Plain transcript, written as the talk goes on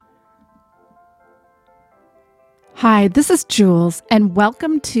Hi, this is Jules, and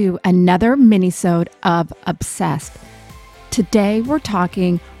welcome to another Minisode of Obsessed. Today we're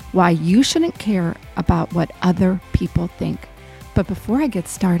talking why you shouldn't care about what other people think. But before I get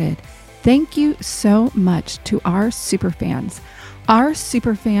started, thank you so much to our superfans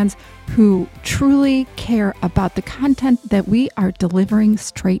who truly care about the content that we are delivering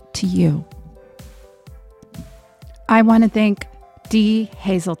straight to you. I want to thank D.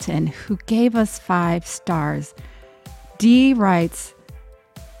 Hazelton, who gave us 5 stars. D writes,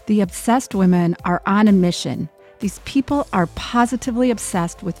 "The obsessed women are on a mission. These people are positively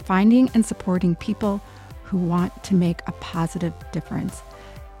obsessed with finding and supporting people who want to make a positive difference."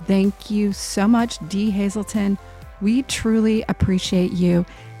 Thank you so much, D. Hazelton. We truly appreciate you.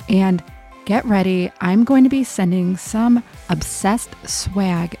 And get ready. I'm going to be sending some obsessed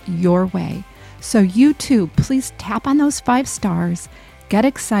swag your way. So you too, please tap on those 5 stars, get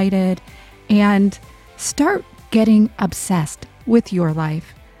excited, and start getting obsessed with your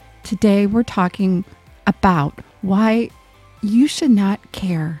life. Today, we're talking about why you should not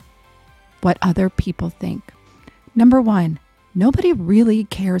care what other people think. Number 1, nobody really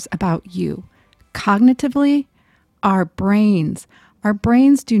cares about you. Cognitively, our brains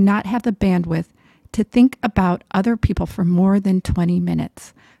do not have the bandwidth to think about other people for more than 20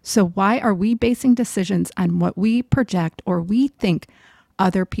 minutes. So why are we basing decisions on what we project or we think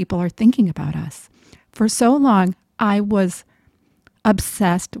other people are thinking about us? For so long, I was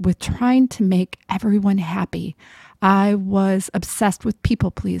obsessed with trying to make everyone happy. I was obsessed with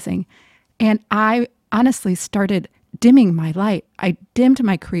people pleasing. And I honestly started dimming my light. I dimmed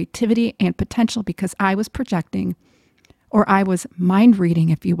my creativity and potential because I was projecting, or I was mind reading,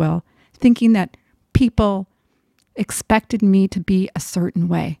 if you will, thinking that people expected me to be a certain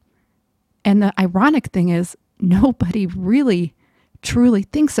way. And the ironic thing is, nobody really truly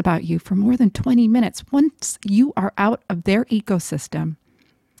thinks about you for more than 20 minutes. Once you are out of their ecosystem,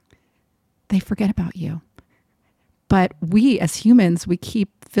 they forget about you. But we as humans, we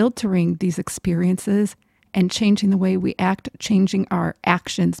keep filtering these experiences and changing the way we act, changing our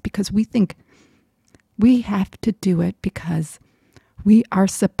actions because we think we have to do it because we are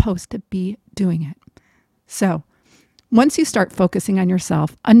supposed to be doing it. So once you start focusing on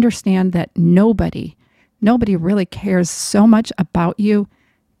yourself, understand that nobody really cares so much about you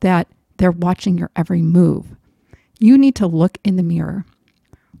that they're watching your every move. You need to look in the mirror.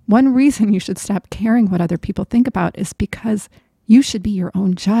 One reason you should stop caring what other people think about is because you should be your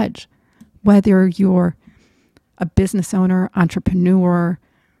own judge. Whether you're a business owner, entrepreneur,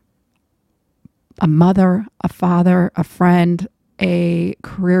 a mother, a father, a friend, a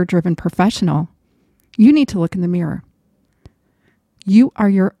career-driven professional, you need to look in the mirror. You are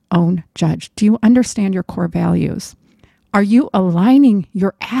your own judge. Do you understand your core values? Are you aligning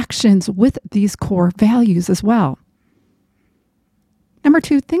your actions with these core values as well? Number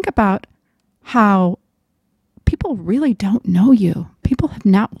 2, think about how people really don't know you. People have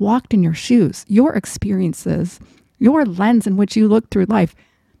not walked in your shoes, your experiences, your lens in which you look through life.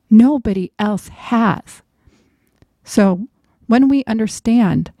 Nobody else has. So when we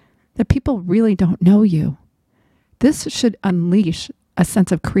understand that people really don't know you, this should unleash a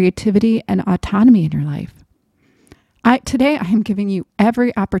sense of creativity and autonomy in your life. Today, I am giving you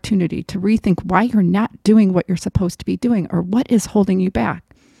every opportunity to rethink why you're not doing what you're supposed to be doing or what is holding you back.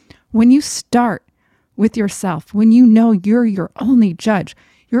 When you start with yourself, when you know you're your only judge,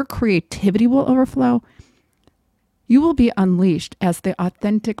 your creativity will overflow. You will be unleashed as the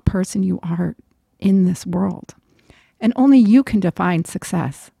authentic person you are in this world. And only you can define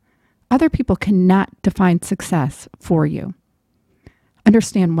success. Other people cannot define success for you.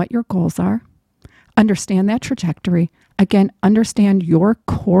 Understand what your goals are. Understand that trajectory. Again, understand your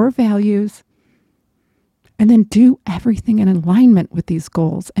core values. And then do everything in alignment with these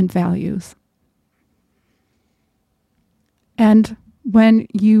goals and values. And when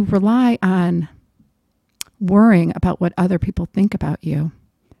you rely on worrying about what other people think about you,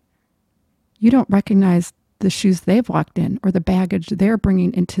 you don't recognize the shoes they've walked in or the baggage they're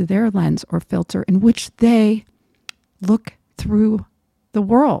bringing into their lens or filter in which they look through the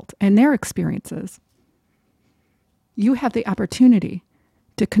world and their experiences. You have the opportunity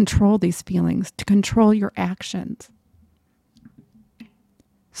to control these feelings, to control your actions.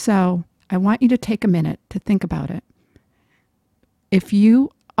 So I want you to take a minute to think about it. If you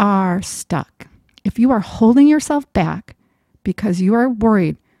are stuck, if you are holding yourself back because you are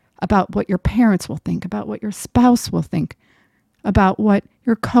worried about what your parents will think, about what your spouse will think, about what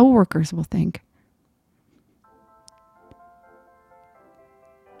your coworkers will think,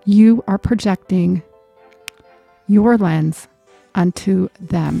 you are projecting your lens onto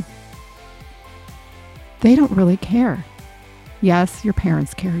them. they don't really care. Yes, your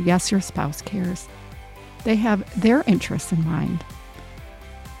parents care. Yes, your spouse cares. They have their interests in mind.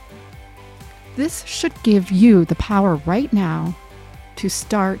 This should give you the power right now to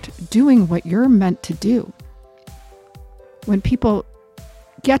start doing what you're meant to do. When people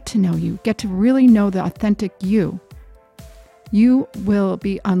get to know you, get to really know the authentic you, you will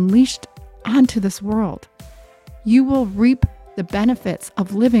be unleashed onto this world. You will reap the benefits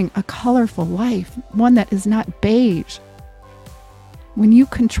of living a colorful life, one that is not beige. When you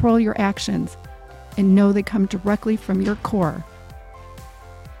control your actions and know they come directly from your core,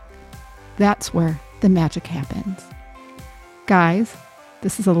 that's where the magic happens. Guys,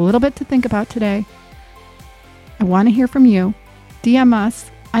 this is a little bit to think about today. I want to hear from you. DM us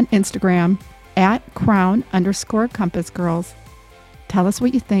on Instagram at crown_compass girls. Tell us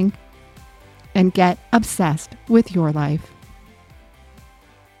what you think and get obsessed with your life.